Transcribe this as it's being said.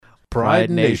Pride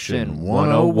Nation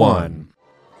 101.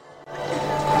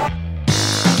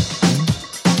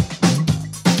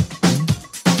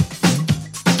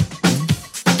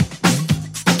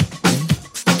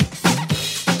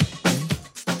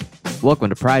 Welcome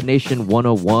to Pride Nation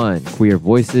 101, queer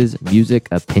voices, music,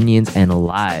 opinions, and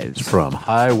lives. From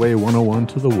Highway 101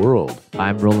 to the world.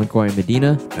 I'm Roland Corey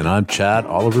Medina. And I'm Chad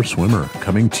Oliver Swimmer,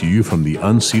 coming to you from the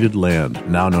unceded land,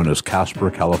 now known as Casper,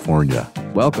 California.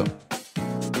 Welcome.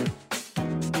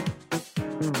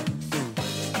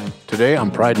 Today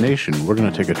on Pride Nation, we're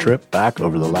going to take a trip back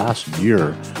over the last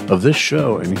year of this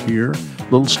show and hear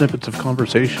little snippets of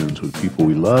conversations with people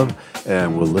we love,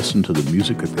 and we'll listen to the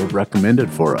music that they've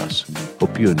recommended for us.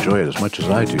 Hope you enjoy it as much as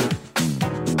I do.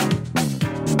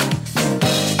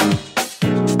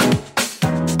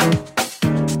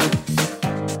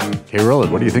 Hey,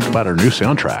 Roland, what do you think about our new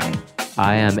soundtrack?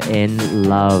 I am in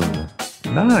love.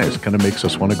 Nice. Kind of makes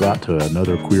us want to go out to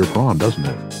another queer prom, doesn't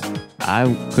it? I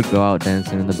could go out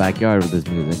dancing in the backyard with this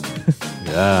music.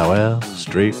 Yeah, well,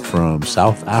 straight from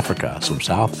South Africa, some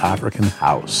South African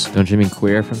house. Don't you mean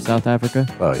queer from South Africa?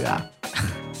 Oh, yeah.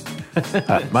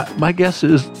 My guess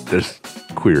is there's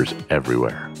queers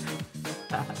everywhere.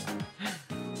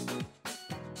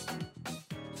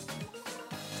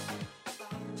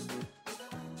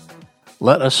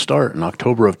 Let us start in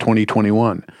October of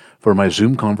 2021 for my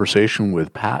Zoom conversation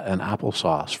with Pat and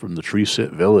Applesauce from the Tree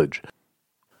Sit Village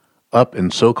up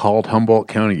in so-called Humboldt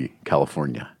County,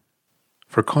 California.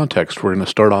 For context, we're going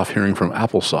to start off hearing from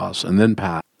Applesauce and then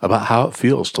Pat about how it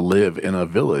feels to live in a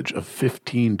village of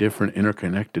 15 different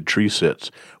interconnected tree sits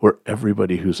where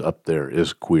everybody who's up there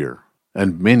is queer.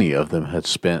 And many of them had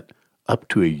spent up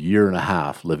to a year and a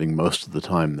half living most of the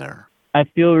time there. I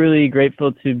feel really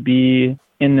grateful to be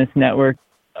in this network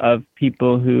of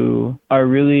people who are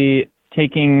really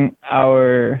taking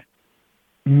our...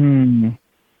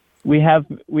 We have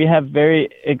very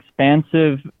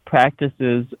expansive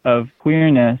practices of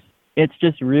queerness. It's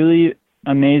just really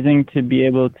amazing to be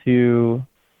able to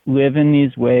live in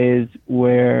these ways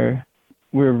where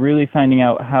we're really finding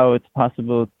out how it's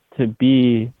possible to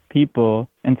be people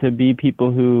and to be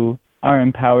people who are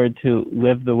empowered to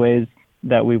live the ways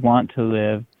that we want to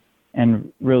live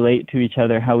and relate to each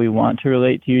other how we want to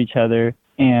relate to each other,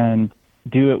 and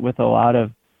do it with a lot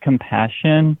of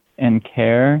compassion and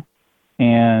care,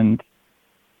 and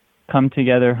come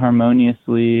together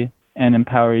harmoniously and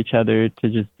empower each other to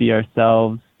just be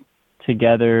ourselves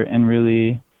together and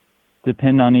really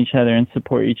depend on each other and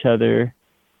support each other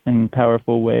in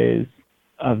powerful ways.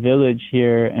 A village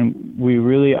here, and we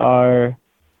really are,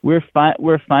 we're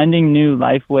finding new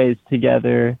life ways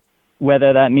together,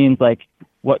 whether that means like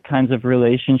what kinds of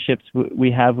relationships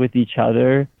we have with each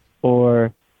other,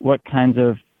 or what kinds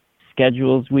of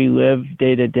schedules we live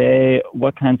day to day,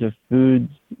 what kinds of foods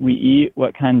we eat,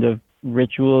 what kind of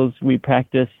rituals we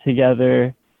practice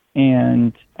together.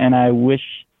 And I wish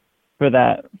for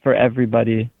that for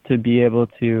everybody to be able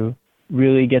to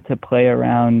really get to play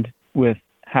around with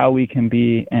how we can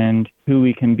be and who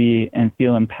we can be and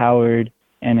feel empowered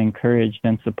and encouraged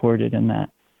and supported in that.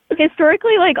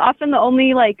 Historically, like, often the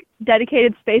only, like,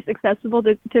 dedicated space accessible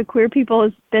to queer people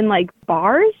has been, like,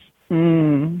 bars.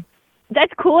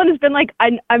 That's cool, and it's been, like,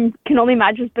 I can only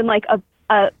imagine it's been, like,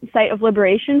 a site of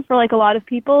liberation for, like, a lot of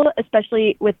people,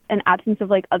 especially with an absence of,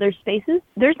 like, other spaces.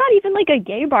 There's not even, like, a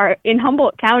gay bar in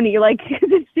Humboldt County, like,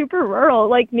 it's super rural.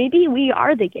 Like, maybe we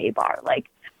are the gay bar. Like,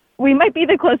 we might be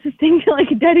the closest thing to, like,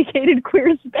 a dedicated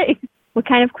queer space. What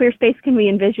kind of queer space can we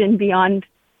envision beyond,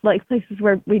 like, places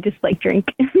where we just, like,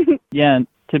 drink? Yeah,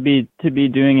 to be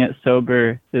doing it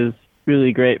sober is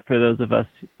really great for those of us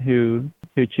who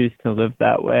choose to live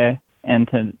that way. And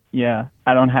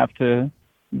I don't have to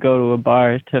go to a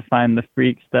bar to find the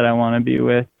freaks that I want to be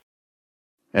with.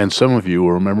 And some of you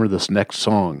will remember this next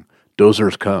song,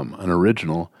 Dozers Come, an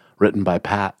original written by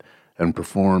Pat and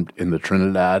performed in the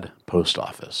Trinidad Post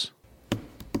Office.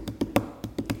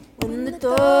 When the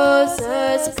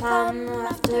dozers come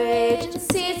after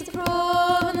agencies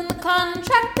approve, and then the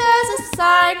contractors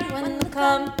assign, when the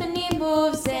company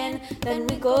moves in, then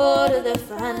we go to the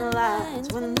front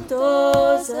lines. When the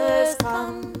dozers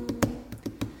come,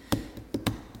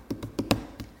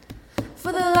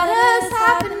 for the letters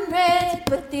have been read,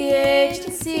 but the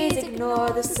agencies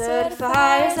ignore. The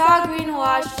certifiers are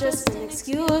greenwashed, just an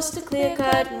excuse to clear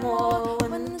cut more.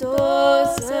 When the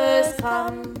dozers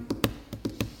come,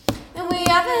 and we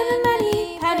haven't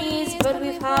many pennies, but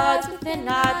we've hearts within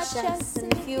our chests.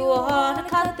 And if you wanna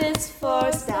cut this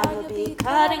forest down, you'll be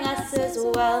cutting us as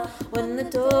well. When the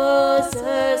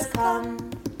dozers come.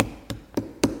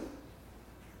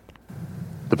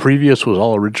 The previous was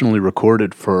all originally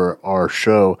recorded for our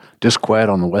show, Disquiet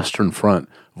on the Western Front,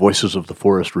 Voices of the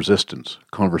Forest Resistance,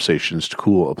 Conversations to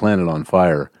Cool a Planet on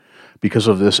Fire. Because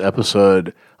of this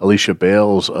episode, Alicia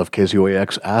Bales of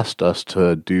KZOAX asked us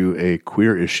to do a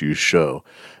queer issues show,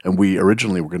 and we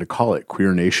originally were going to call it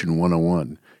Queer Nation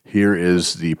 101. Here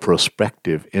is the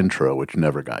prospective intro, which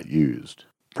never got used.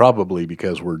 Probably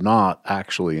because we're not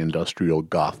actually industrial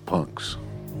goth punks.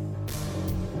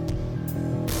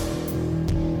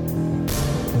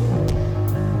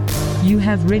 You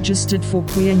have registered for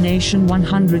Queer Nation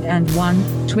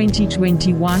 101,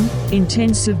 2021,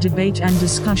 intensive debate and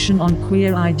discussion on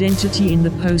queer identity in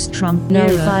the post-Trump No,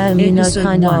 era, fire me, no episode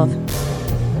kind 1.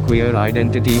 of. Queer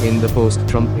identity in the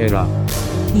post-Trump era.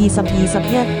 Isa,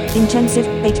 intensive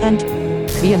debate and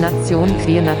Queer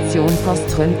Nation,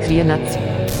 Post-Trump, Queer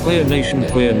Nation. Queer Nation,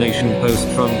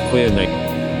 post-Trump, Queer Nation.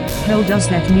 Hell does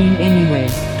that mean anyway?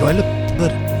 Do I look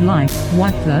good? Like,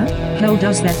 what the hell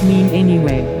does that mean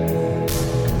anyway?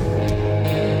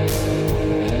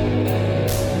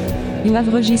 You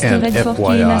have registered And for FYI,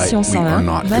 Queer Nation we are 101,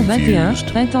 not 2021,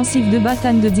 confused. intensive debate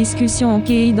and discussion on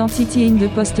queer identity in the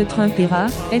post-Trump era,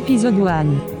 episode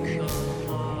 1.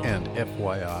 And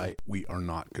FYI, we are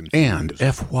not confused. And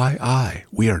FYI,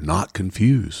 we are not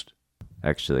confused.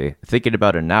 Actually, thinking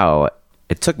about it now,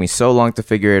 it took me so long to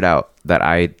figure it out that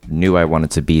I knew I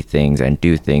wanted to be things and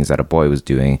do things that a boy was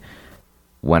doing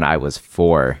when I was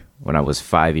 4, when I was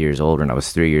 5 years old, when I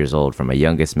was 3 years old. From my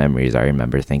youngest memories, I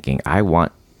remember thinking, I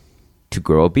want to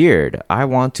grow a beard. I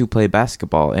want to play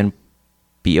basketball and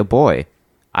be a boy.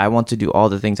 I want to do all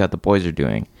the things that the boys are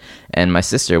doing. And my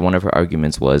sister, one of her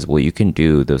arguments was, well, you can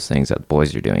do those things that the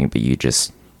boys are doing, but you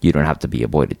don't have to be a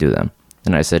boy to do them.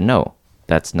 And I said, no,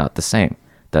 that's not the same.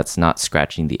 That's not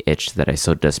scratching the itch that I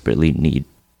so desperately need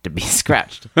to be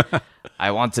scratched.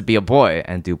 I want to be a boy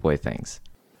and do boy things.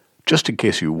 Just in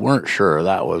case you weren't sure,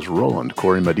 that was Roland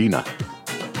Corey Medina.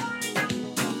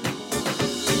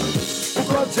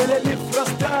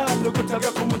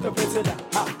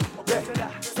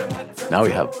 Now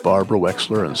we have Barbara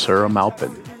Wexler and Sarah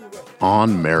Malpin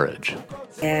on marriage.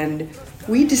 And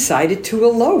we decided to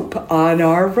elope on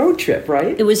our road trip,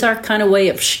 right? It was our kind of way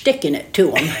of sticking it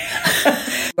to them.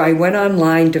 I went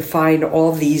online to find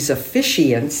all these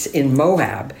officiants in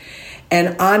Moab.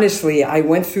 And honestly, I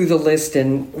went through the list,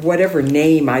 and whatever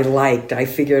name I liked, I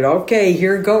figured, okay,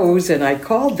 here goes. And I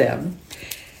called them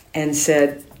and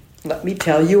said, let me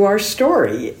tell you our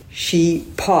story. She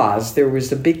paused. There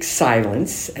was a big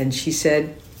silence. And she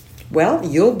said, well,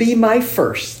 you'll be my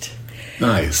first.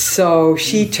 Nice. So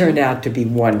she turned out to be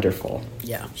wonderful.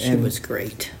 Yeah, she was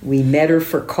great. We met her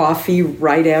for coffee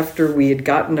right after we had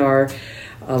gotten our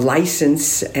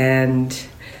license. And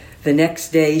the next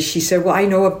day she said, well, I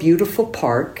know a beautiful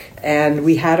park. And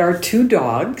we had our 2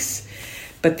 dogs.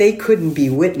 But they couldn't be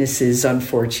witnesses,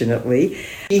 unfortunately.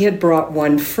 He had brought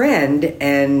one friend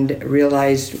and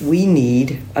realized we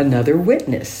need another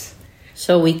witness.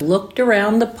 So we looked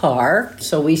around the park.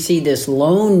 So we see this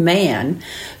lone man.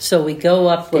 So we go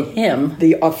up to him.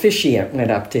 The officiant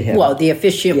went up to him. Well, the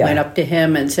officiant went up to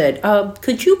him and said,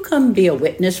 could you come be a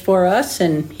witness for us?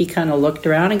 And he kind of looked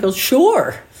around and goes,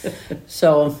 sure.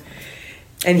 So...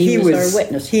 And he was our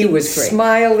witness. He was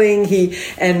smiling.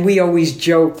 And we always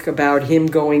joke about him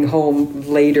going home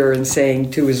later and saying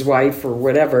to his wife or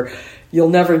whatever, you'll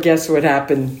never guess what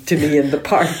happened to me in the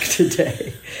park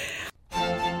today.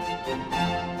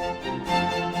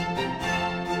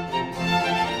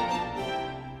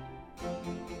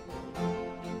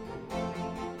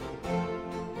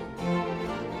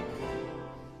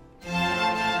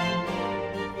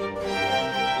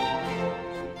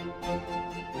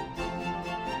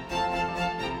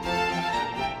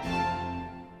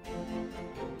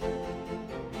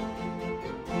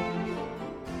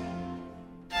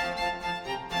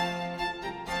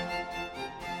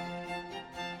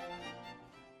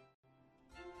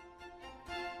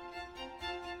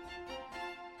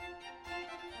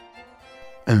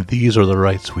 And these are the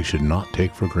rights we should not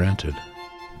take for granted.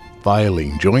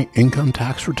 Filing joint income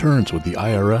tax returns with the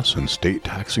IRS and state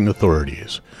taxing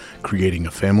authorities. Creating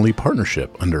a family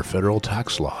partnership under federal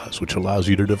tax laws, which allows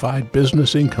you to divide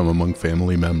business income among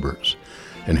family members.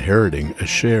 Inheriting a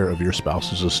share of your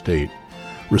spouse's estate.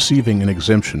 Receiving an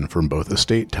exemption from both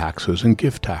estate taxes and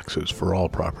gift taxes for all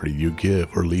property you give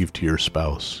or leave to your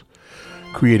spouse.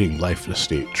 Creating life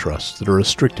estate trusts that are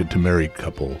restricted to married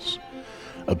couples.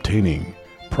 Obtaining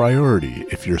priority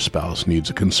if your spouse needs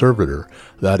a conservator,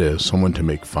 that is, someone to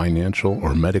make financial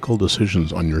or medical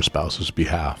decisions on your spouse's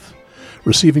behalf.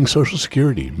 receiving Social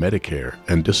Security, Medicare,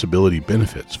 and disability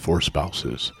benefits for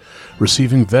spouses,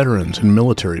 receiving veterans and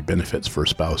military benefits for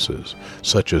spouses,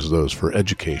 such as those for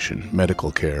education,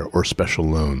 medical care, or special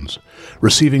loans,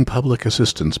 receiving public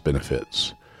assistance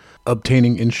benefits,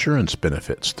 obtaining insurance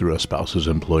benefits through a spouse's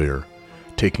employer,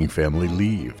 taking family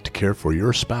leave to care for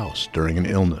your spouse during an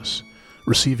illness,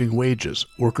 receiving wages,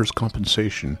 workers'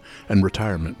 compensation, and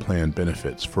retirement plan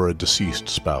benefits for a deceased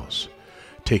spouse,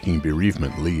 taking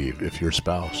bereavement leave if your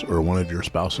spouse or one of your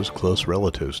spouse's close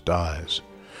relatives dies,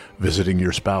 visiting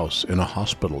your spouse in a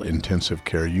hospital intensive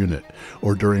care unit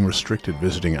or during restricted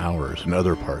visiting hours in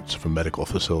other parts of a medical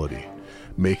facility,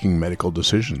 making medical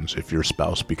decisions if your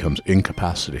spouse becomes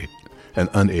incapacitated and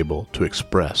unable to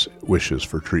express wishes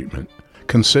for treatment,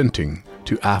 consenting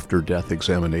to after-death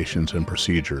examinations and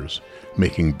procedures,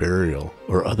 making burial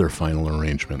or other final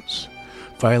arrangements,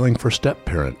 filing for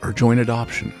step-parent or joint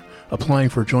adoption, applying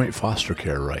for joint foster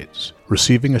care rights,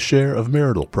 receiving a share of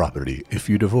marital property if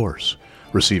you divorce,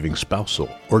 receiving spousal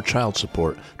or child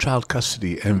support, child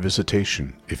custody and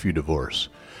visitation if you divorce,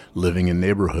 living in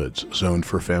neighborhoods zoned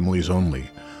for families only,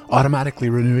 automatically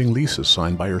renewing leases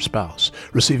signed by your spouse,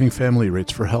 receiving family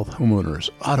rates for health, homeowners,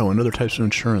 auto and other types of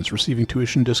insurance, receiving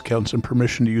tuition discounts and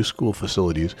permission to use school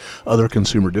facilities, other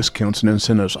consumer discounts and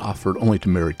incentives offered only to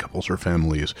married couples or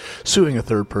families, suing a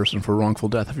third person for wrongful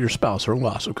death of your spouse or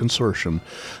loss of consortium,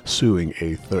 suing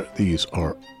these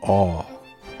are all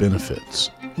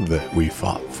benefits that we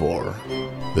fought for.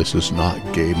 This is not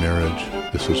gay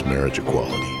marriage, this is marriage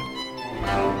equality.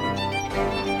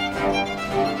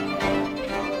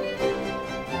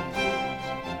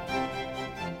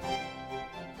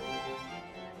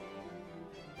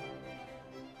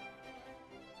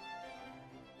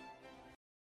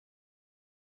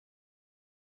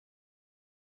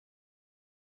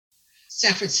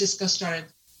 San Francisco started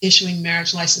issuing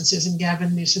marriage licenses, and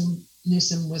Gavin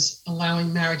Newsom was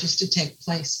allowing marriages to take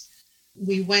place.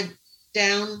 We went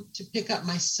down to pick up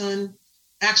my son.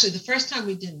 Actually, the first time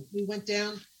we didn't. We went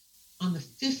down on the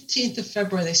 15th of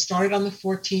February. They started on the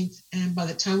 14th, and by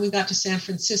the time we got to San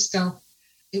Francisco,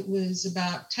 it was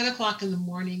about 10 o'clock in the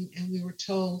morning, and we were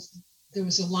told there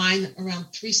was a line around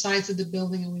 3 sides of the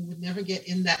building, and we would never get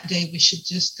in that day. We should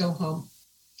just go home.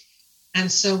 And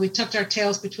so we tucked our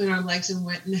tails between our legs and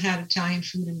went and had Italian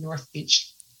food in North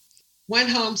Beach. Went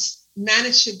home,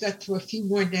 managed to get through a few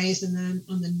more days. And then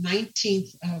on the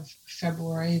 19th of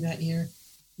February that year,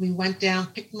 we went down,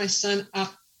 picked my son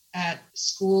up at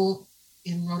school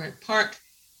in Roanoke Park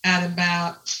at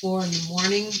about 4 in the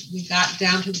morning. We got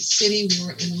down to the city. We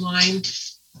were in line,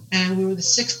 and we were the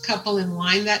 6th couple in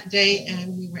line that day,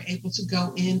 and we were able to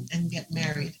go in and get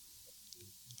married.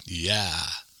 Yeah.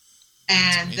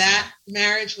 And that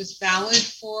marriage was valid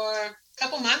for a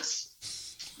couple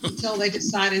months until they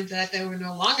decided that they were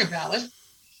no longer valid.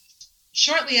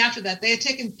 Shortly after that, they had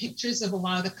taken pictures of a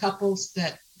lot of the couples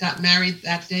that got married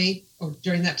that day, or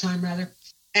during that time rather,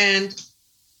 and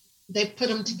they put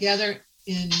them together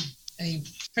in a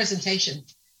presentation.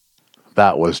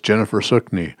 That was Jennifer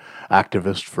Suckney,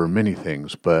 activist for many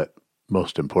things, but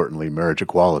most importantly, marriage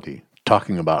equality,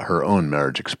 talking about her own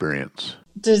marriage experience.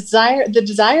 The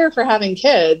desire for having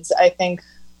kids, I think,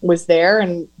 was there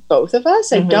in both of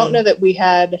us. I don't know that we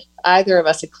had either of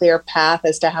us a clear path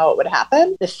as to how it would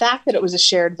happen. The fact that it was a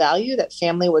shared value, that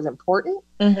family was important,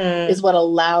 is what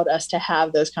allowed us to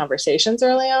have those conversations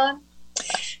early on.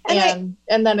 And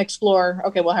then explore,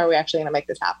 okay, well, how are we actually going to make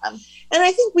this happen? And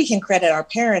I think we can credit our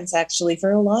parents actually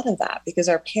for a lot of that, because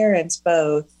our parents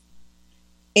both,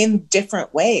 in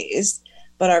different ways,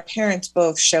 but our parents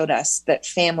both showed us that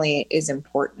family is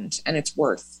important and it's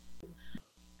worth.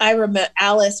 I remember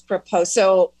Alice proposed.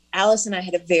 So Alice and I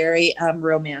had a very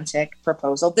romantic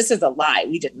proposal. This is a lie.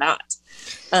 We did not.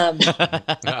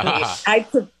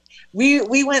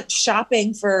 We went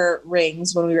shopping for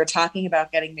rings when we were talking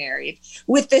about getting married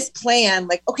with this plan,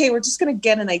 like, okay, we're just going to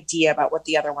get an idea about what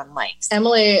the other one likes.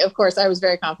 Emily, of course, I was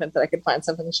very confident that I could find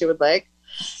something she would like.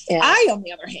 And I, on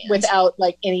the other hand, without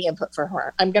like any input for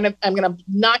her, I'm gonna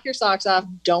knock your socks off.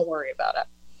 Don't worry about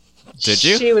it. Did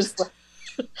you? She was.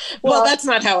 Well, that's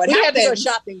not how it happened. We had to go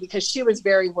shopping because she was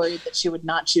very worried that she would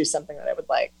not choose something that I would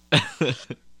like.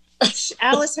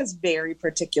 Alice has very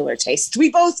particular tastes. We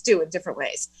both do in different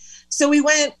ways. So we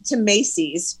went to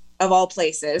Macy's, of all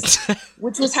places,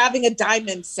 which was having a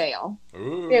diamond sale.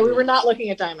 Ooh. Yeah, we were not looking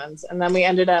at diamonds, and then we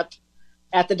ended up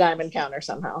at the diamond counter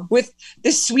somehow with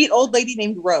this sweet old lady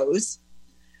named Rose.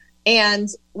 And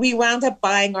we wound up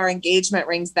buying our engagement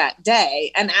rings that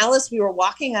day. And Alice, we were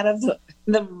walking out of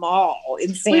the mall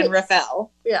in San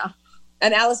Rafael. Yeah.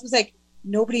 And Alice was like,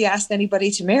 nobody asked anybody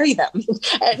to marry them.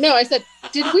 No, I said,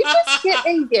 did we just get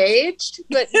engaged,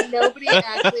 but nobody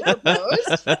actually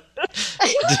proposed?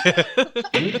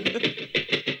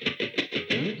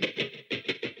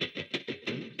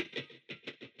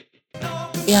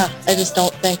 Yeah, I just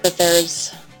don't think that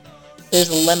there's a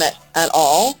limit at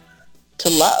all to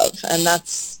love, and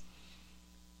that's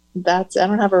I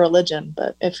don't have a religion,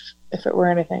 but if it were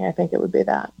anything, I think it would be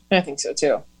that. I think so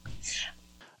too.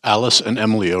 Alice and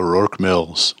Emily O'Rourke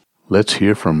Mills. Let's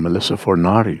hear from Melissa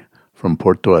Fornari from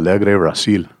Porto Alegre,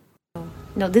 Brazil.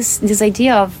 This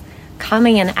idea of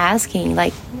coming and asking,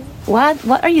 like,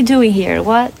 what are you doing here?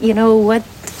 What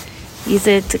is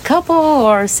it, a couple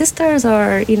or sisters,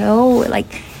 or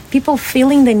like people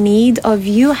feeling the need of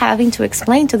you having to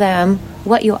explain to them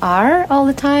what you are all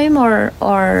the time, or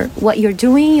what you're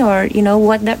doing, or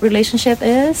what that relationship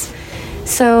is.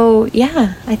 So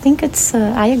yeah, I think it's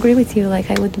I agree with you. Like,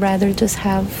 I would rather just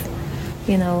have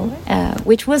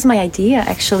which was my idea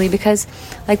actually, because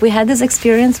like we had this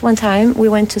experience one time. We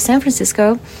went to San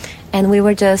Francisco and we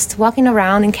were just walking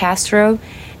around in Castro,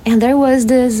 and there was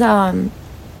this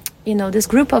this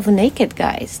group of naked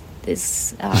guys.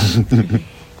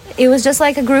 It was just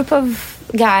like a group of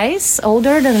guys,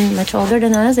 much older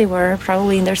than us. They were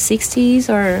probably in their 60s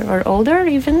or older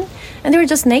even, and they were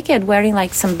just naked, wearing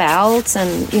like some belts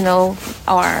and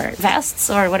or vests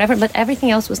or whatever, but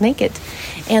everything else was naked.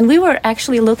 And we were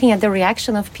actually looking at the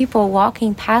reaction of people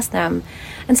walking past them,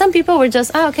 and some people were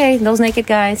just, okay, those naked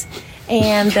guys.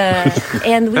 And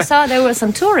and we saw there were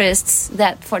some tourists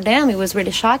that for them it was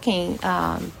really shocking.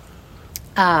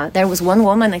 There was one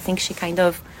woman, I think she kind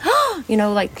of,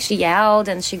 like she yelled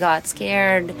and she got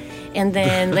scared. And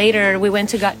then later we went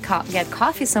to get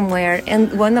coffee somewhere,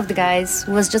 and one of the guys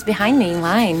was just behind me in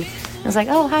line. I was like,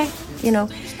 oh, hi,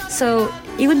 So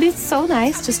it would be so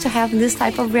nice just to have this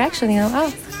type of reaction,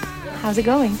 oh, how's it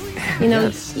going?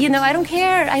 Yes. I don't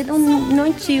care. I don't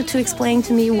want you to explain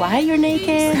to me why you're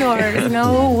naked or,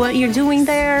 what you're doing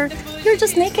there. You're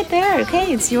just naked there.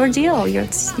 Okay, it's your deal.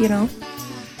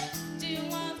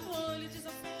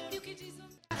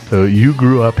 So you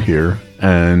grew up here,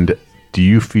 and do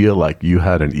you feel like you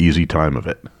had an easy time of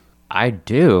it? I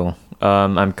do.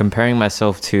 I'm comparing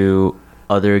myself to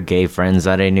other gay friends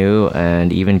that I knew,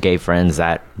 and even gay friends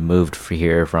that moved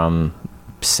here from,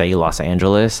 say, Los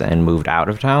Angeles and moved out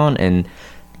of town, and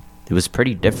it was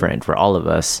pretty different for all of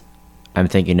us. I'm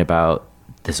thinking about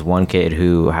this one kid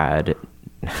who had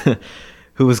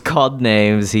who was called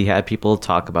names. He had people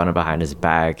talk about him behind his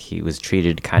back. He was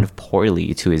treated kind of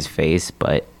poorly to his face,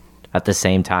 but at the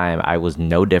same time, I was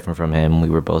no different from him. We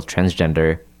were both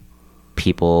transgender.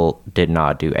 People did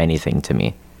not do anything to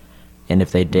me. And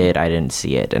if they did, I didn't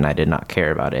see it, and I did not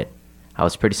care about it. I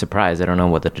was pretty surprised. I don't know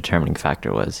what the determining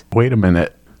factor was. Wait a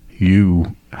minute.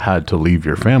 You had to leave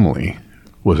your family.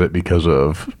 Was it because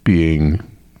of being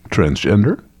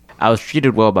transgender? I was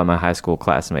treated well by my high school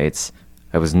classmates.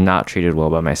 I was not treated well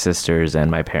by my sisters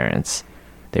and my parents.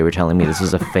 They were telling me this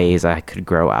was a phase I could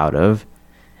grow out of.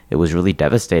 It was really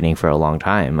devastating for a long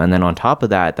time. And then on top of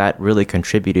that, that really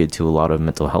contributed to a lot of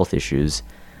mental health issues.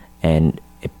 And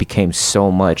it became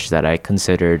so much that I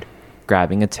considered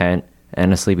grabbing a tent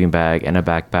and a sleeping bag and a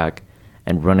backpack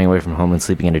and running away from home and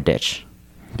sleeping in a ditch.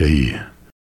 Yeah.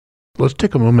 Let's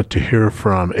take a moment to hear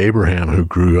from Abraham, who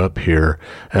grew up here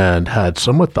and had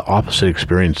somewhat the opposite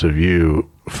experience of you,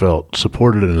 felt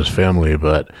supported in his family,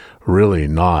 but really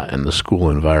not in the school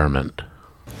environment.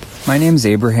 My name's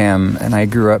Abraham, and I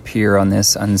grew up here on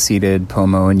this unceded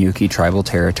Pomo and Yuki tribal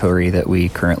territory that we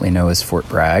currently know as Fort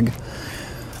Bragg.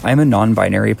 I'm a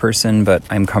non-binary person, but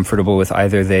I'm comfortable with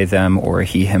either they, them, or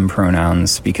he, him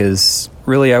pronouns because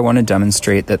really I want to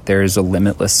demonstrate that there's a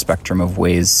limitless spectrum of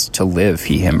ways to live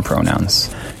he, him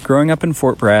pronouns. Growing up in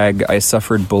Fort Bragg, I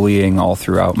suffered bullying all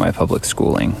throughout my public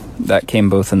schooling. That came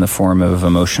both in the form of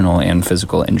emotional and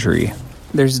physical injury.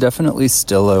 There's definitely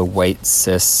still a white,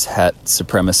 cis, het,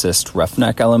 supremacist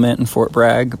roughneck element in Fort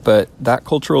Bragg, but that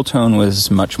cultural tone was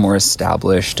much more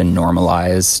established and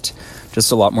normalized,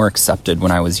 just a lot more accepted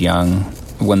when I was young,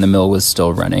 when the mill was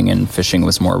still running and fishing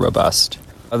was more robust.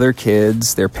 Other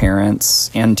kids, their parents,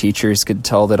 and teachers could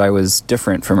tell that I was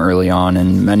different from early on,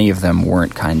 and many of them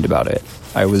weren't kind about it.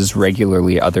 I was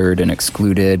regularly othered and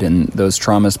excluded, and those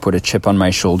traumas put a chip on my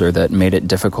shoulder that made it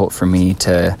difficult for me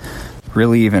to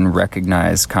really even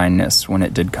recognize kindness when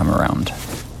it did come around.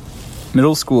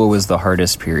 Middle school was the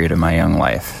hardest period of my young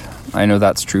life. I know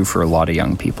that's true for a lot of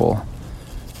young people.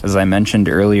 As I mentioned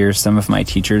earlier, some of my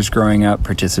teachers growing up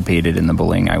participated in the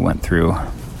bullying I went through.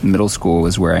 Middle school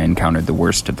was where I encountered the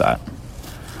worst of that.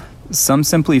 Some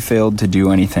simply failed to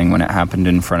do anything when it happened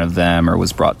in front of them or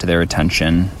was brought to their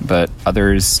attention, but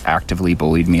others actively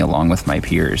bullied me along with my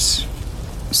peers.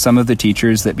 Some of the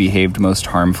teachers that behaved most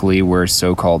harmfully were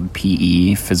so-called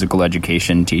PE, physical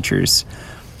education teachers.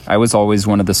 I was always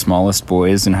one of the smallest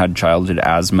boys and had childhood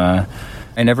asthma.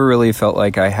 I never really felt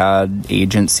like I had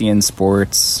agency in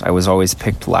sports. I was always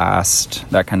picked last,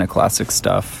 that kind of classic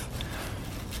stuff.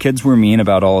 Kids were mean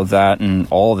about all of that, and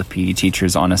all the PE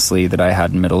teachers, honestly, that I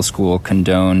had in middle school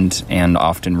condoned and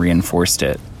often reinforced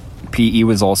it. PE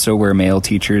was also where male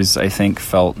teachers, I think,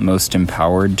 felt most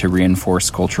empowered to reinforce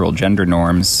cultural gender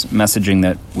norms, messaging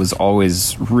that was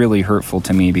always really hurtful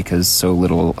to me because so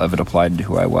little of it applied to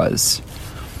who I was.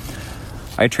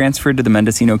 I transferred to the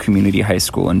Mendocino Community High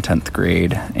School in 10th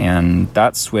grade, and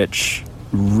that switch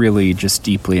really just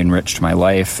deeply enriched my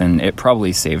life, and it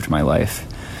probably saved my life.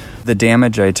 The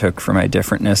damage I took for my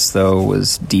differentness, though,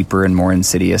 was deeper and more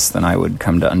insidious than I would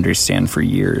come to understand for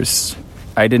years.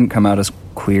 I didn't come out as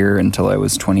queer until I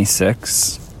was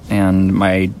 26, and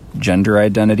my gender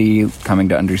identity, coming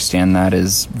to understand that,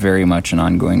 is very much an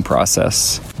ongoing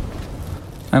process.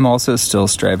 I'm also still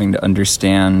striving to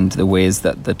understand the ways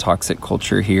that the toxic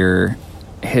culture here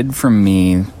hid from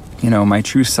me, my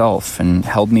true self, and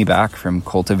held me back from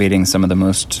cultivating some of the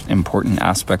most important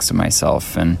aspects of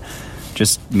myself, and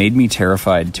just made me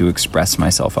terrified to express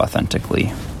myself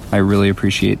authentically. I really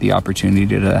appreciate the opportunity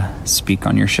to speak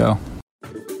on your show.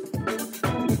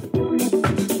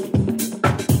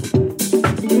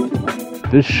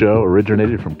 This show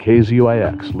originated from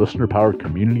KZYX, listener-powered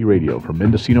community radio for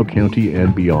Mendocino County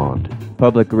and beyond.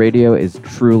 Public radio is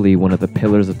truly one of the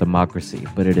pillars of democracy,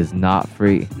 but it is not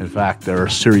free. In fact, there are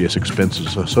serious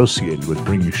expenses associated with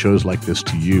bringing shows like this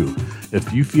to you.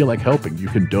 If you feel like helping, you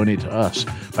can donate to us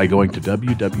by going to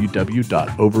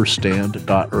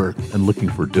www.overstand.earth and looking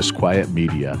for Disquiet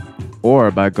Media.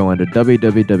 Or by going to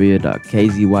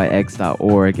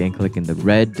www.kzyx.org and clicking the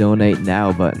red Donate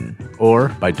Now button. Or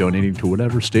by donating to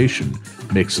whatever station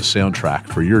makes the soundtrack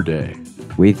for your day.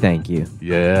 We thank you.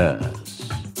 Yes.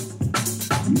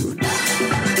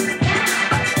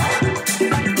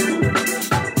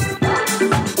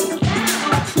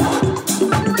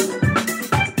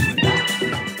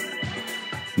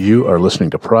 You are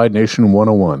listening to Pride Nation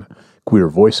 101, queer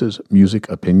voices, music,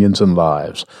 opinions, and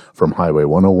lives from Highway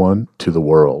 101 to the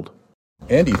world.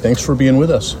 Andy, thanks for being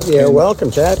with us. You're welcome,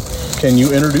 Chad. Can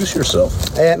you introduce yourself?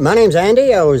 My name's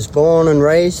Andy. I was born and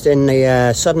raised in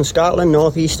the southern Scotland,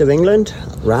 northeast of England.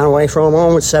 Ran away from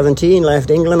home at 17,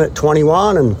 left England at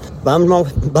 21, and bummed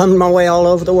my way all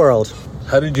over the world.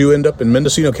 How did you end up in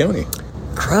Mendocino County?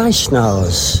 Christ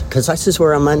knows, because this is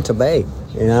where I'm meant to be.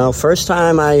 First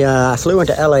time I flew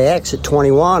into LAX at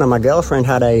 21, and my girlfriend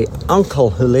had a uncle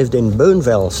who lived in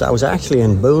Boonville, so I was actually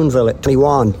in Boonville at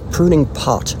 21, pruning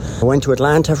pot. I went to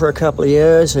Atlanta for a couple of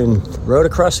years and rode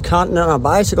across the continent on a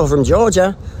bicycle from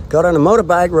Georgia, got on a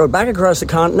motorbike, rode back across the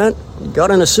continent, got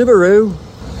in a Subaru,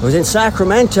 was in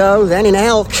Sacramento, then in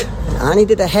Elk. I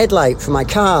needed a headlight for my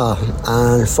car,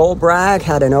 and Fort Bragg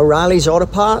had an O'Reilly's Auto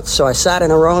Parts, so I sat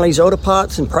in O'Reilly's Auto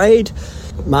Parts and prayed.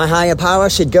 My higher power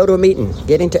said, go to a meeting,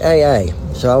 get into AA.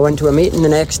 So I went to a meeting the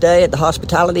next day at the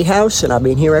Hospitality House, and I've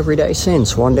been here every day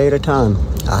since, one day at a time.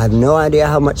 I have no idea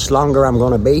how much longer I'm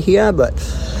going to be here, but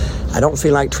I don't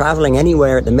feel like traveling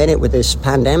anywhere at the minute with this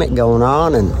pandemic going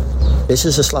on, and this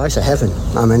is a slice of heaven.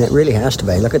 I mean, it really has to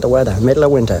be. Look at the weather, middle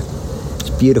of winter. It's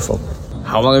beautiful.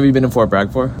 How long have you been in Fort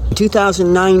Bragg for?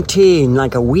 2019,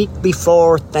 like a week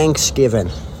before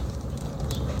Thanksgiving.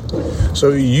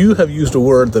 So you have used a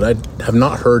word that I have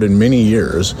not heard in many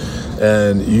years,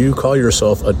 and you call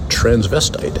yourself a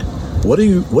transvestite.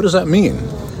 What does that mean?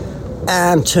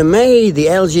 To me, the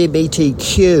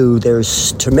LGBTQ,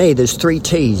 there's three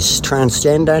T's: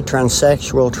 transgender,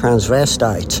 transsexual,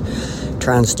 transvestite.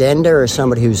 Transgender is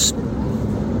somebody who's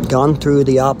gone through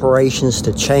the operations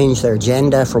to change their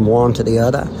gender from one to the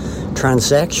other.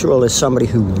 Transsexual is somebody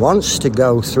who wants to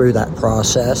go through that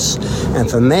process. And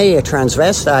for me, a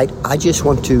transvestite, I just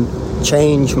want to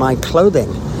change my clothing.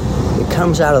 It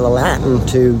comes out of the Latin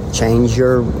to change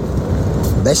your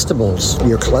vestibles,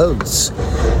 your clothes.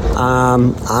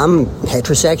 I'm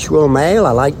heterosexual male.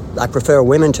 I prefer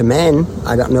women to men.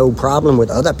 I got no problem with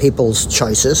other people's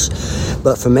choices.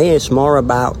 But for me, it's more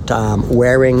about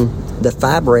wearing the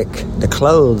fabric, the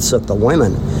clothes of the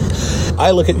women.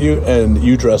 I look at you and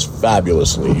you dress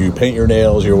fabulously. You paint your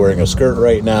nails, you're wearing a skirt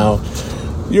right now,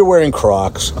 you're wearing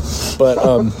Crocs, but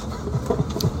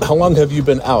how long have you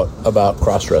been out about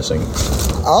cross-dressing?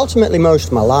 Ultimately, most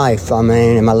of my life. I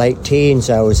mean, in my late teens,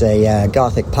 I was a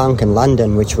gothic punk in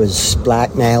London, which was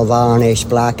black nail varnish,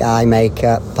 black eye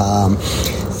makeup,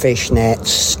 fishnets,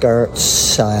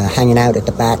 skirts, hanging out at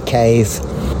the Batcave.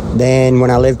 Then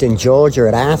when I lived in Georgia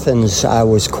at Athens, I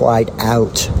was quite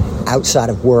out outside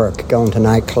of work, going to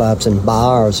nightclubs and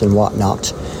bars and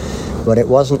whatnot. But it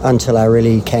wasn't until I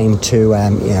really came to,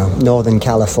 Northern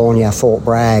California, Fort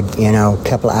Bragg, a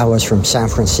couple of hours from San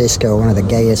Francisco, one of the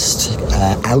gayest,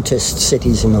 outest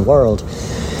cities in the world,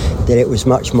 that it was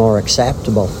much more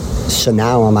acceptable. So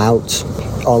now I'm out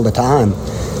all the time.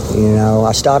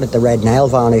 I started the red nail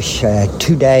varnish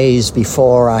 2 days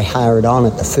before I hired on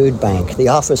at the food bank. The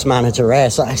office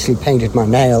manageress actually painted my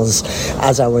nails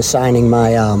as I was signing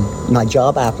my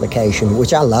job application,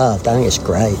 which I loved. I think it's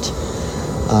great.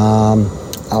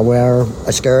 I wear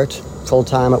a skirt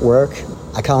full-time at work.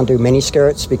 I can't do mini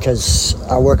skirts because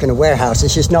I work in a warehouse.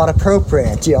 It's just not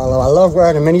appropriate. I love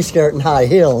wearing a mini skirt and high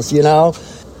heels, You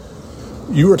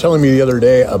were telling me the other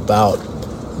day about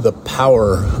the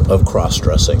power of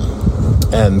cross-dressing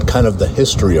and kind of the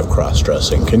history of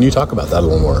cross-dressing. Can you talk about that a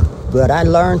little more? But I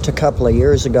learned a couple of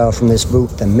years ago from this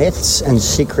book, The Myths and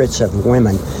Secrets of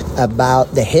Women,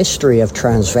 about the history of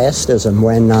transvestism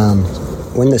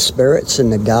when the spirits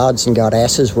and the gods and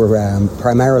goddesses were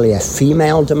primarily a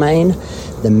female domain.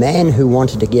 The men who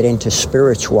wanted to get into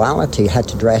spirituality had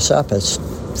to dress up as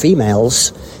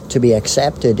females to be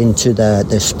accepted into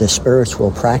the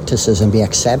spiritual practices and be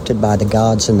accepted by the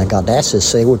gods and the goddesses.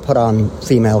 So they would put on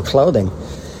female clothing.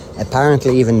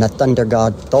 Apparently even the thunder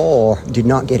god Thor did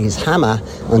not get his hammer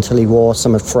until he wore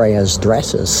some of Freya's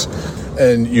dresses.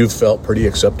 And you felt pretty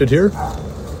accepted here?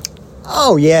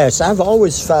 Oh yes, I've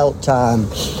always felt,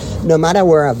 no matter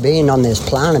where I've been on this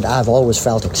planet, I've always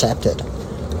felt accepted.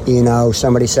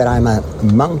 Somebody said I'm a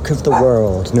monk of the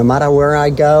world. No matter where I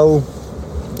go,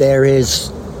 there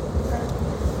is,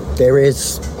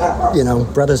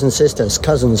 brothers and sisters,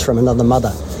 cousins from another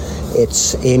mother.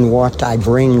 It's in what I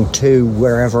bring to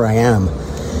wherever I am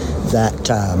that,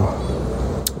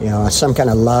 some kind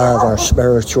of love or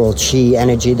spiritual chi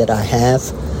energy that I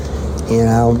have.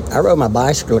 I rode my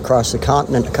bicycle across the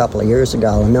continent a couple of years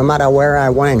ago, and no matter where I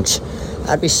went,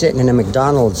 I'd be sitting in a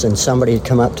McDonald's and somebody would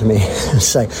come up to me and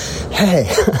say, "Hey,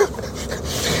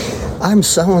 I'm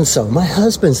so-and-so. My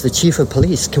husband's the chief of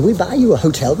police. Can we buy you a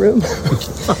hotel room?"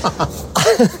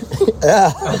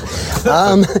 Yeah.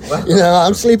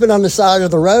 I'm sleeping on the side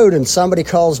of the road and somebody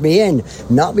calls me in,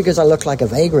 not because I look like a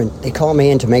vagrant. They call me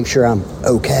in to make sure I'm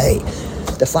okay.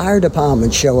 The fire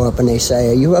department show up and they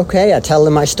say, "Are you okay?" I tell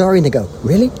them my story and they go,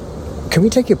 "Really? Can we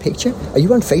take your picture? Are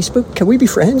you on Facebook? Can we be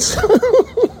friends?"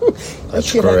 That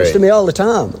shit happens to me all the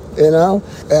time,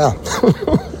 Yeah.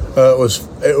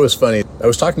 It was funny. I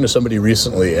was talking to somebody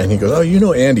recently and he goes, "Oh, you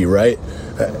know Andy, right?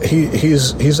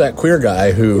 He's that queer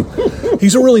guy who,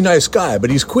 he's a really nice guy, but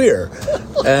he's queer."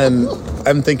 And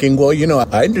I'm thinking, well,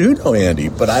 I do know Andy,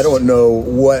 but I don't know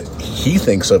what he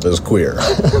thinks of as queer.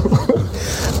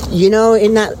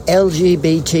 In that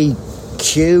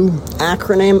LGBTQ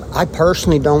acronym, I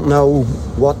personally don't know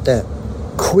what the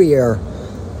queer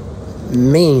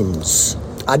means.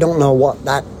 I don't know what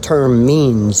that term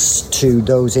means to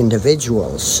those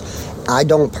individuals. I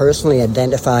don't personally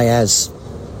identify as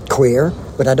queer,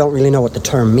 but I don't really know what the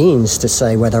term means to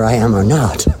say whether I am or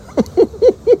not.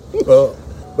 Well,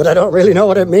 but I don't really know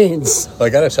what it means. I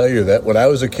gotta tell you that when I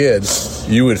was a kid,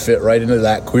 you would fit right into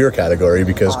that queer category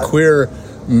because queer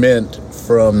meant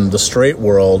from the straight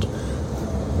world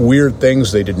weird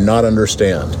things they did not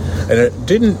understand, and it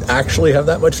didn't actually have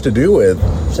that much to do with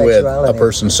a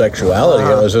person's sexuality.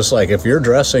 It was just like, if you're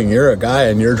a guy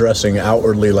and you're dressing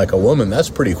outwardly like a woman, that's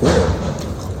pretty queer.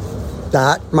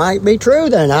 That might be true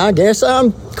then. I guess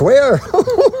I'm queer.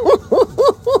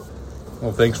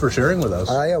 Well, thanks for sharing with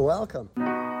us. You're welcome.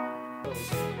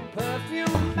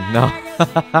 No.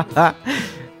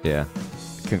 Yeah.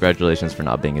 Congratulations for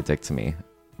not being a dick to me.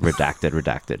 Redacted.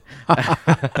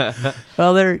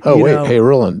 Well, hey,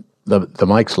 Roland, the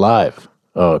mic's live.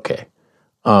 Oh, okay.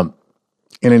 In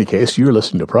any case, you're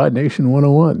listening to Pride Nation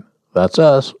 101. That's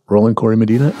us, Roland Corey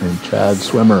Medina and Chad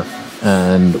Swimmer.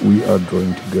 And we are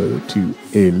going to go to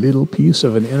a little piece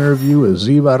of an interview with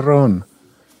Z Barron.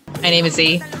 My name is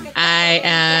Z. I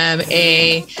am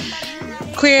a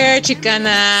queer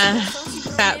Chicana,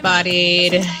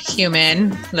 fat-bodied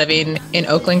human living in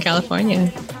Oakland,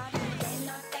 California.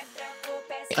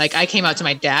 Like, I came out to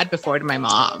my dad before to my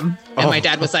mom, and my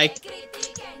dad was like,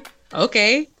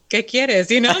 "Okay, ¿qué quieres?"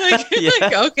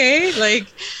 Like, okay, like,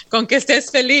 con que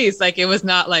estés feliz. Like, it was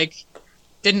not like,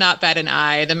 did not bat an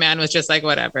eye. The man was just like,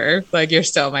 whatever, like, you're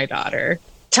still my daughter.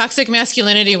 Toxic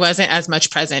masculinity wasn't as much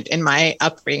present in my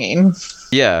upbringing.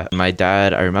 Yeah, my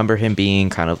dad, I remember him being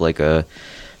kind of like a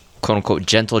quote-unquote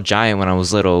gentle giant when I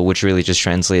was little, which really just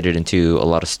translated into a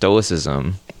lot of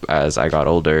stoicism as I got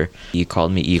older. He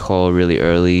called me hijo really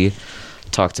early,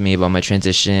 talked to me about my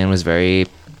transition, was very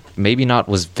maybe not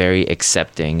was very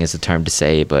accepting is a term to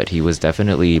say, but he was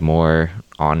definitely more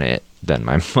on it than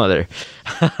my mother.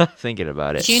 Thinking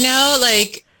about it. You know,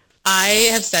 like, I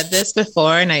have said this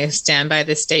before and I stand by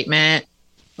this statement.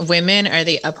 Women are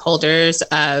the upholders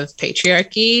of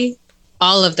patriarchy,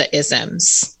 all of the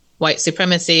isms, white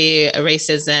supremacy,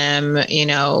 racism, you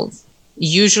know,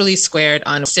 usually squared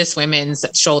on cis women's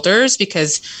shoulders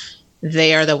because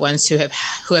they are the ones who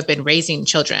have been raising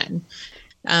children.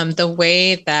 The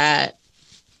way that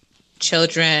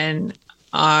children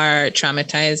are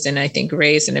traumatized and I think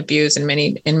raised and abused in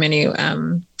many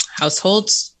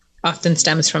households often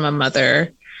stems from a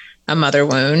mother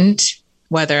wound,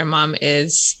 whether a mom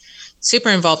is super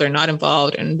involved or not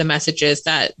involved, and the messages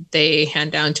that they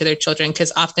hand down to their children,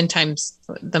 because oftentimes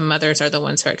the mothers are the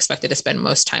ones who are expected to spend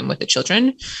most time with the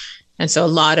children. And so a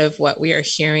lot of what we are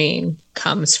hearing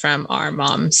comes from our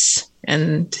moms,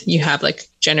 and you have like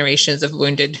generations of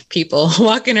wounded people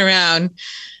walking around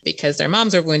because their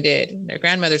moms are wounded, their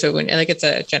grandmothers are wounded. Like, it's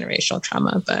a generational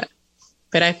trauma, but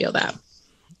I feel that.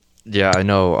 Yeah, I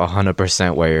know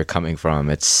 100% where you're coming from.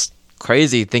 It's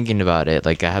crazy thinking about it.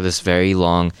 Like, I have this very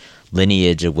long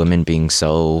lineage of women being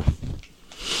so,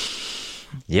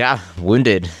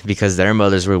 wounded because their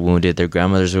mothers were wounded, their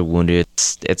grandmothers were wounded.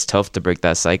 It's tough to break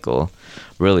that cycle.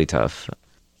 Really tough.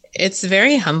 It's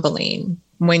very humbling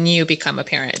when you become a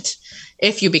parent.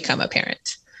 If you become a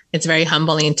parent, it's very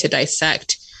humbling to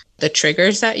dissect the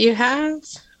triggers that you have.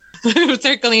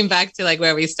 Circling back to like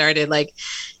where we started, like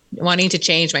wanting to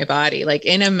change my body. Like,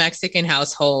 in a Mexican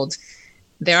household,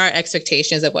 there are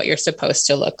expectations of what you're supposed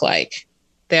to look like.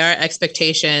 There are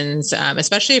expectations,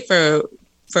 especially for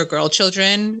girl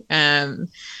children,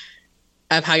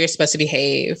 of how you're supposed to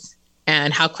behave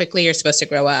and how quickly you're supposed to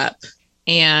grow up.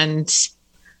 And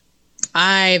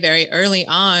I very early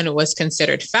on was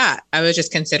considered fat. I was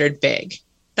just considered big.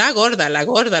 La gorda, la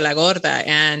gorda, la gorda.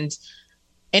 And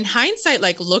in hindsight,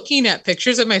 like looking at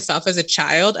pictures of myself as a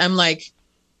child, I'm like,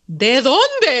 ¿de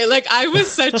dónde? Like, I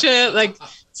was such a like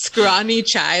scrawny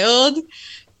child.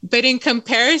 But in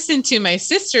comparison to my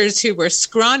sisters who were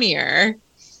scrawnier,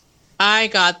 I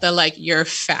got the like, you're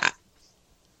fat.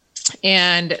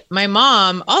 And my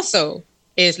mom also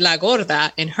is la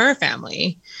gorda in her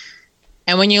family.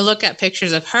 And when you look at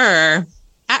pictures of her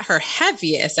at her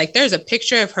heaviest, like there's a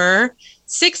picture of her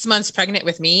 6 months pregnant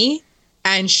with me,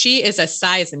 and she is a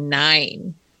size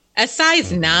 9. A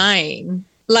size 9.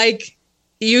 Like,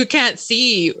 you can't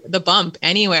see the bump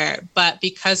anywhere. But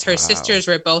because her sisters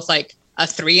were both like a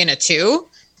 3 and a 2,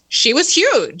 she was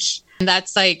huge. And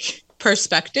that's like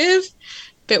perspective.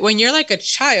 But when you're like a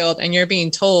child and you're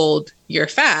being told you're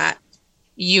fat,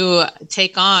 you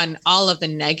take on all of the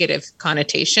negative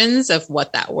connotations of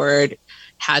what that word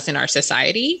has in our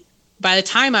society. By the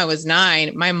time I was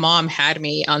 9, my mom had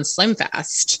me on Slim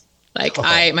Fast. Like,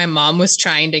 my mom was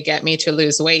trying to get me to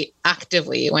lose weight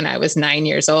actively when I was 9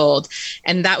 years old.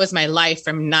 And that was my life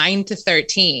from 9 to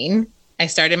 13. I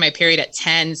started my period at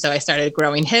 10. So I started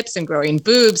growing hips and growing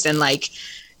boobs. And like,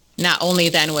 not only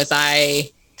then was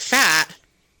I fat,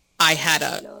 I had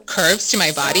curves to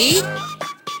my body.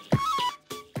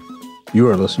 You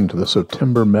are listening to the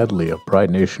September medley of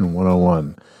Pride Nation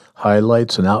 101.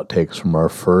 Highlights and outtakes from our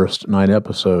first 9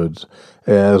 episodes,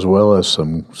 as well as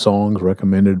some songs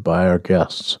recommended by our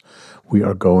guests. We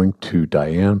are going to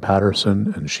Diane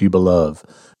Patterson and Sheba Love.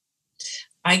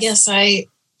 I guess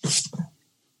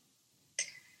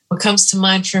what comes to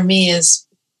mind for me is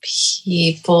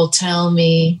people tell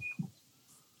me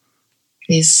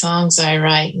these songs I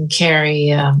write and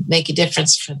carry make a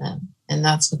difference for them. And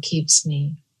that's what keeps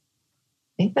me,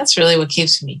 I think that's really what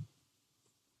keeps me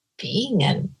being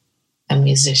a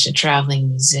musician, traveling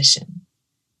musician,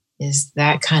 is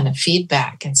that kind of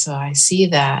feedback. And so I see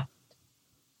that.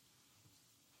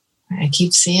 I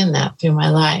keep seeing that through my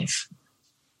life.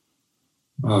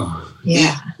 Oh,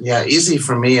 yeah. Yeah, easy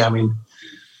for me. I mean,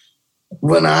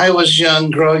 when I was young,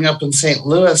 growing up in St.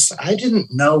 Louis, I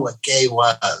didn't know what gay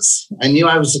was. I knew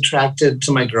I was attracted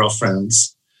to my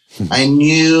girlfriends. I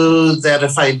knew that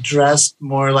if I dressed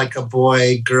more like a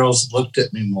boy, girls looked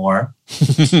at me more.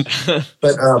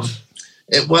 But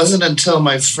it wasn't until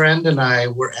my friend and I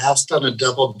were asked on a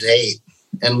double date,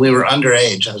 and we were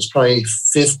underage. I was probably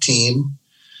 15.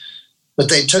 But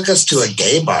they took us to a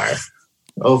gay bar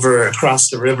over across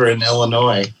the river in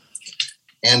Illinois,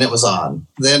 and it was on.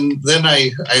 Then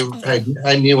I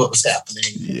knew what was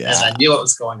happening, and I knew what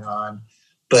was going on.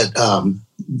 But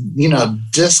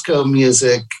disco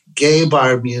music, gay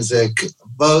bar music,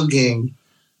 voguing,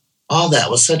 all that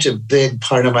was such a big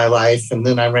part of my life. And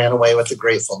then I ran away with the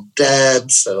Grateful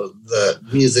Dead. So the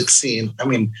music scene, I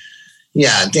mean,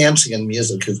 yeah, dancing and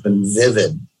music has been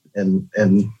vivid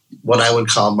and what I would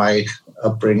call my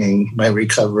upbringing, my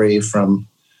recovery from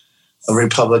a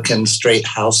Republican straight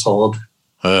household.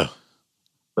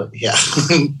 But yeah,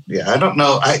 I don't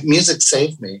know. Music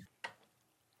saved me.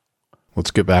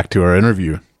 Let's get back to our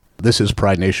interview. This is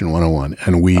Pride Nation 101,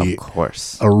 and we of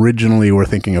course originally were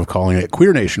thinking of calling it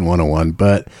Queer Nation 101,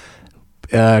 but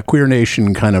Queer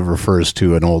Nation kind of refers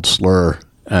to an old slur,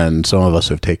 and some of us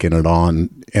have taken it on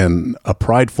in a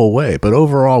prideful way. But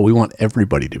overall, we want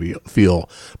everybody to feel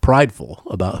prideful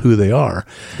about who they are.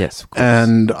 Yes, of course.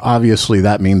 And obviously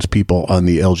that means people on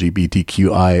the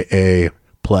LGBTQIA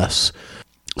plus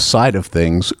side of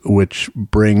things, which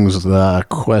brings the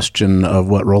question of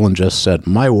what Roland just said.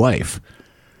 My wife,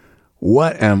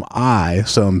 what am I,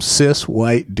 some cis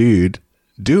white dude,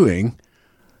 doing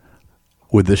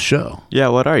with this show? Yeah,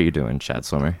 what are you doing, Chad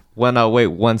Swimmer? Well, no, wait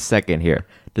 1 second here.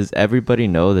 Does everybody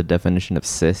know the definition of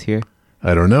cis here?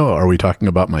 I don't know. Are we talking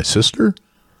about my sister?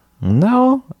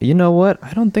 No. You know what?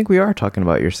 I don't think we are talking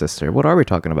about your sister. What are we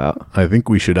talking about? I think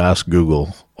we should ask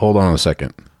Google. Hold on a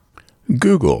second.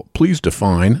 Google, please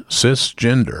define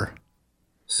cisgender.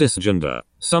 Cisgender,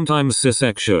 sometimes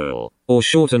cissexual, or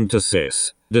shortened to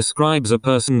cis, describes a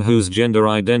person whose gender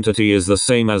identity is the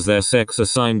same as their sex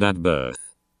assigned at birth.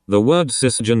 The word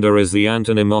cisgender is the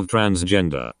antonym of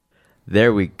transgender.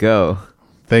 There we go.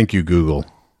 Thank you, Google.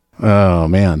 Oh,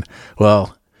 man.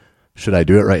 Well, should I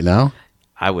do it right now?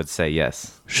 I would say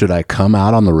yes. Should I come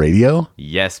out on the radio?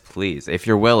 Yes, please. If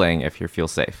you're willing, if you feel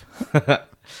safe.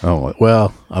 Oh,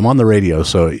 well, I'm on the radio,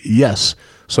 so yes.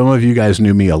 Some of you guys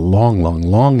knew me a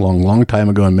long time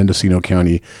ago in Mendocino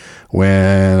County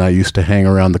when I used to hang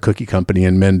around the cookie company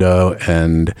in Mendo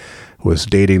and was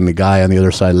dating the guy on the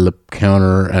other side of the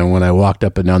counter, and when I walked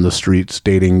up and down the streets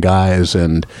dating guys,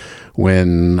 and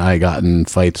when I got in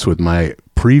fights with my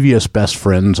previous best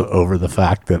friends over the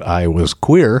fact that I was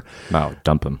queer. Wow,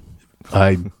 dump him.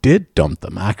 I did dump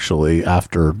them, actually,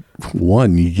 after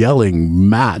one yelling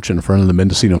match in front of the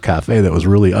Mendocino Cafe that was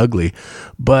really ugly.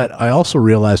 But I also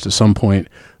realized at some point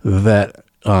that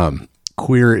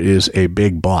queer is a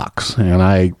big box, and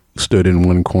I stood in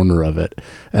one corner of it.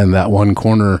 And that one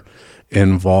corner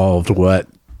involved what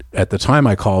at the time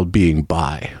I called being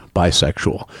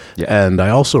bisexual. Yeah. And I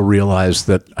also realized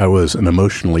that I was an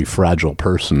emotionally fragile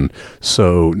person,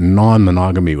 so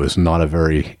non-monogamy was not a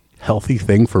very healthy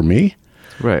thing for me.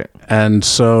 Right. And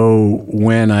so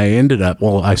when I ended up,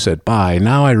 well, I said bi.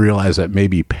 Now I realize that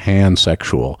maybe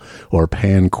pansexual or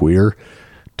panqueer,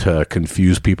 to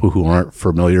confuse people who aren't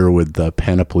familiar with the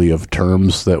panoply of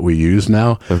terms that we use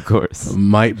now, of course,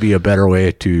 might be a better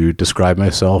way to describe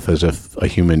myself, as if a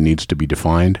human needs to be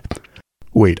defined.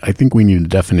 Wait, I think we need a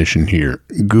definition here.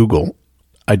 Google,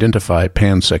 identify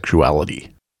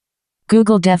pansexuality.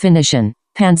 Google definition.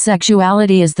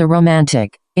 Pansexuality is the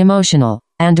romantic, emotional,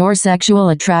 and/or sexual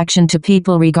attraction to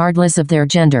people regardless of their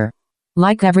gender.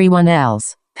 Like everyone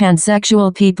else,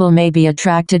 pansexual people may be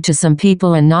attracted to some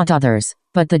people and not others,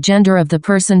 but the gender of the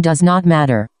person does not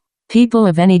matter. People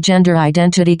of any gender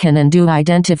identity can and do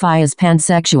identify as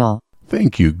pansexual.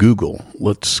 Thank you, Google.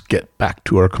 Let's get back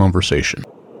to our conversation.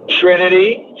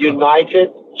 Trinity United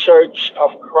Church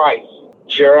of Christ.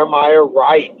 Jeremiah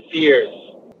Wright, fierce.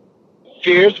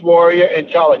 Fierce warrior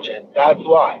intelligent. That's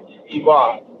what.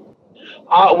 Yvonne.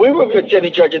 We were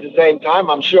attending church at the same time,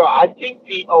 I'm sure. I think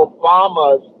the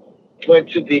Obamas went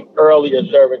to the earlier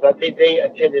service. I think they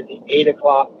attended the 8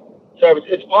 o'clock service.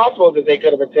 It's possible that they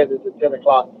could have attended the 10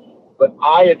 o'clock, but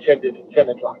I attended the 10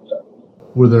 o'clock service.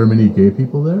 Were there many gay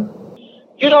people there?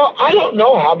 You know, I don't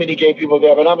know how many gay people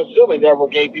there, but I'm assuming there were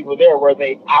gay people there. Were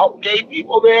they out gay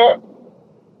people there?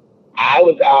 I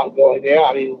was out going there.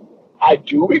 I mean, I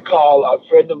do recall a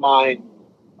friend of mine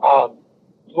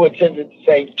who attended the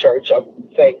same church at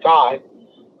the same time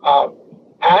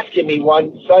asking me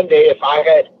one Sunday if I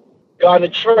had gone to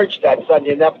church that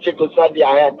Sunday. And that particular Sunday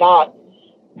I had not.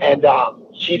 And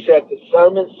she said the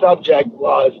sermon subject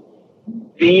was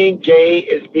being gay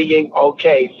is being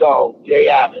okay. So there you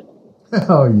have it.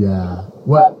 Oh, yeah.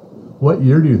 What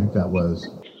year do you think that was?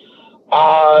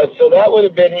 So that would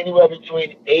have been anywhere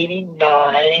between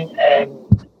 89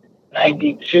 and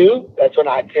 92. That's when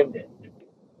I attended.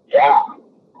 Yeah.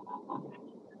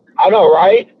 I know,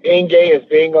 right? Being gay is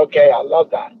being okay. I love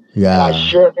that. Yeah. And I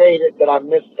sure hated that I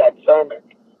missed that sermon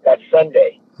that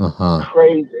Sunday. Uh-huh.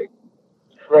 Crazy.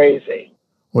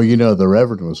 Well, you know, the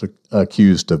Reverend was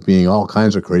accused of being all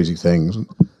kinds of crazy things,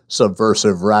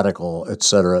 subversive, radical, et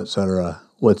cetera, et cetera.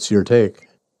 What's your take?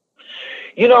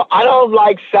 You know, I don't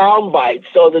like sound bites.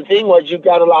 So the thing was, you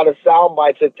got a lot of sound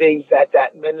bites of things that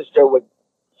minister would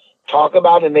talk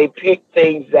about, and they picked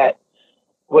things that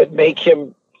would make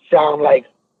him sound like,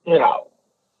 you know,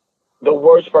 the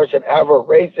worst person ever,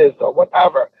 racist or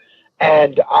whatever.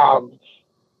 And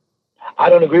I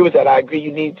don't agree with that. I agree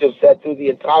you need to sit through the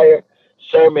entire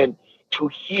sermon to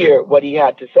hear what he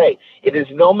had to say. It is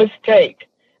no mistake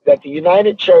that the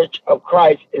United Church of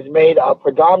Christ is made up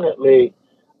predominantly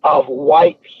of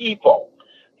white people.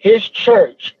 His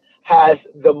church has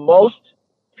the most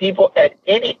people at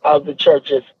any of the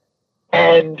churches,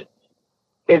 and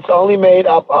it's only made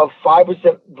up of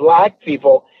 5% black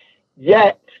people,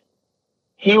 yet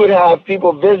he would have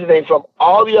people visiting from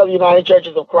all the other United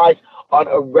Churches of Christ on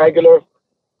a regular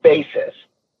basis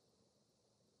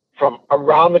from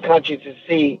around the country to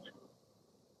see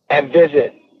and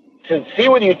visit, to see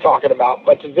what he's talking about,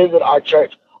 but to visit our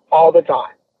church all the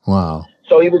time. Wow.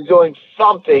 So he was doing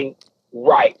something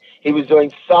right. He was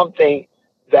doing something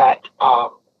that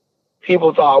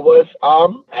people thought was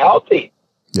healthy.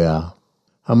 Yeah.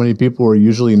 How many people were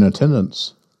usually in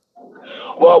attendance?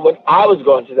 Well, when I was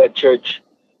going to that church,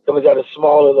 it was at a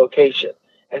smaller location.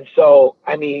 And so,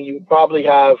 I mean, you probably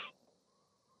have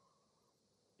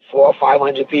 400 or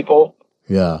 500 people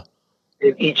Yeah.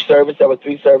 in each service. There were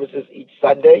 3 services each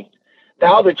Sunday.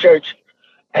 Now the church,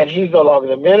 and he's no longer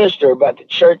the minister, but the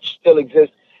church still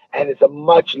exists, and it's a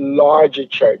much larger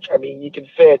church. I mean, he can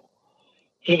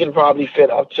probably fit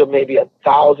up to maybe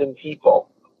 1,000 people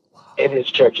in his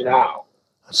church now.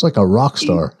 That's like a rock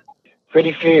star.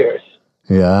 Pretty fierce.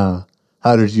 Yeah.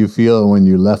 How did you feel when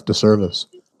you left the service?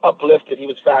 Uplifted. He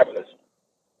was fabulous.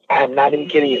 I am not even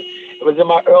kidding you. It was in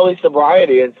my early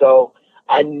sobriety, and so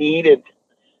I needed,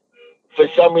 for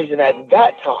some reason at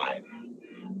that time,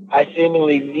 I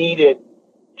seemingly needed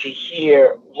to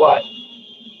hear what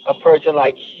a person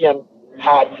like him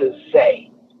had to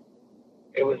say.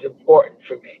 It was important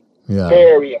for me. Yeah.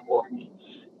 Very important.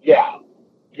 Yeah.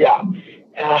 Yeah.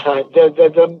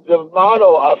 The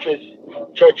motto of his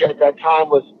church at that time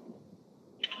was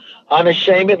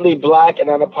unashamedly black and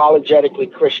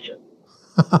unapologetically Christian.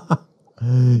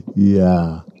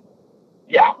 Yeah.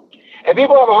 Yeah. And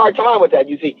people have a hard time with that.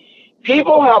 You see,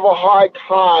 people have a hard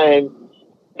time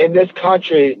in this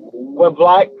country when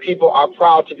black people are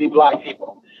proud to be black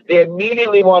people. They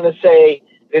immediately want to say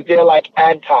that they're like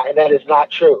anti, and that is not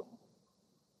true.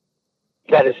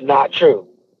 That is not true.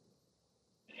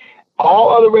 All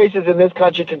other races in this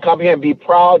country can come here and be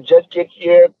proud, just get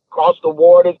here, cross the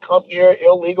borders, come here,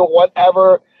 illegal,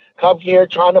 whatever, come here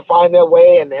trying to find their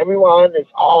way, and everyone is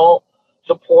all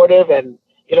supportive, and,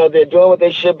 you know, they're doing what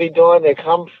they should be doing. They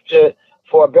come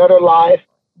for a better life,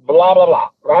 blah, blah, blah,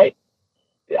 right?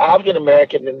 The African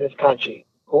American in this country,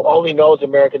 who only knows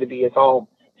America to be his home,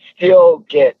 still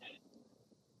gets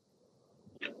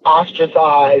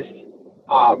ostracized,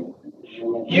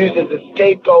 used as a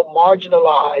scapegoat,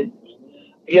 marginalized,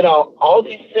 you know, all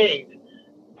these things,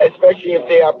 especially if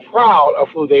they are proud of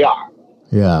who they are.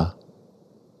 Yeah.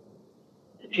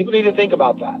 People need to think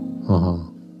about that. Uh-huh.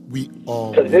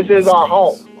 Because this is our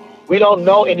home. We don't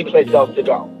know any place else to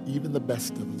go. Even the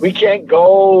best of us. We can't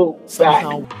go back.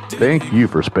 Thank you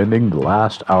for spending the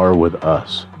last hour with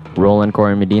us. Roland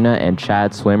Corey Medina and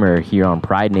Chad Swimmer here on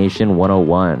Pride Nation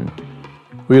 101.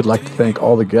 We'd like to thank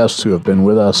all the guests who have been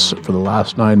with us for the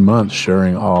last 9 months,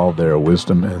 sharing all their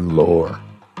wisdom and lore.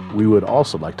 We would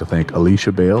also like to thank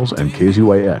Alicia Bales and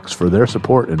KZYX for their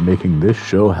support in making this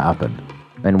show happen.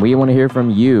 And we want to hear from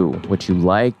you, what you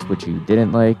liked, what you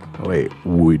didn't like. Wait,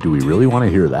 do we really want to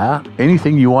hear that?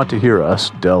 Anything you want to hear us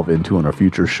delve into on our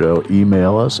future show,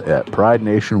 email us at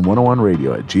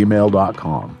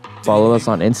pridenation101radio@gmail.com. Follow us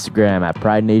on Instagram at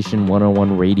Pride Nation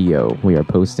 101 Radio. We are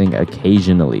posting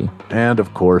occasionally. And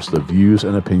of course, the views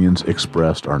and opinions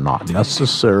expressed are not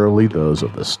necessarily those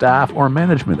of the staff or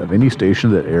management of any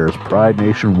station that airs Pride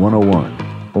Nation 101.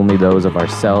 Only those of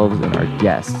ourselves and our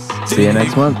guests. See you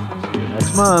next month. See you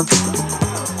next month.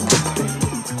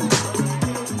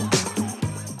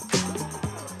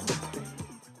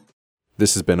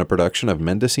 This has been a production of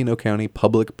Mendocino County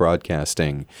Public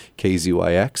Broadcasting,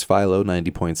 KZYX Philo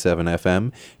 90.7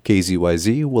 FM,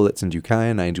 KZYZ Willits and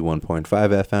Ukiah 91.5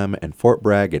 FM, and Fort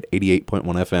Bragg at 88.1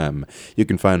 FM. You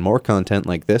can find more content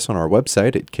like this on our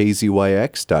website at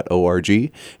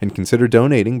kzyx.org, and consider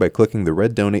donating by clicking the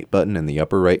red donate button in the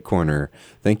upper right corner.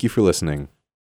 Thank you for listening.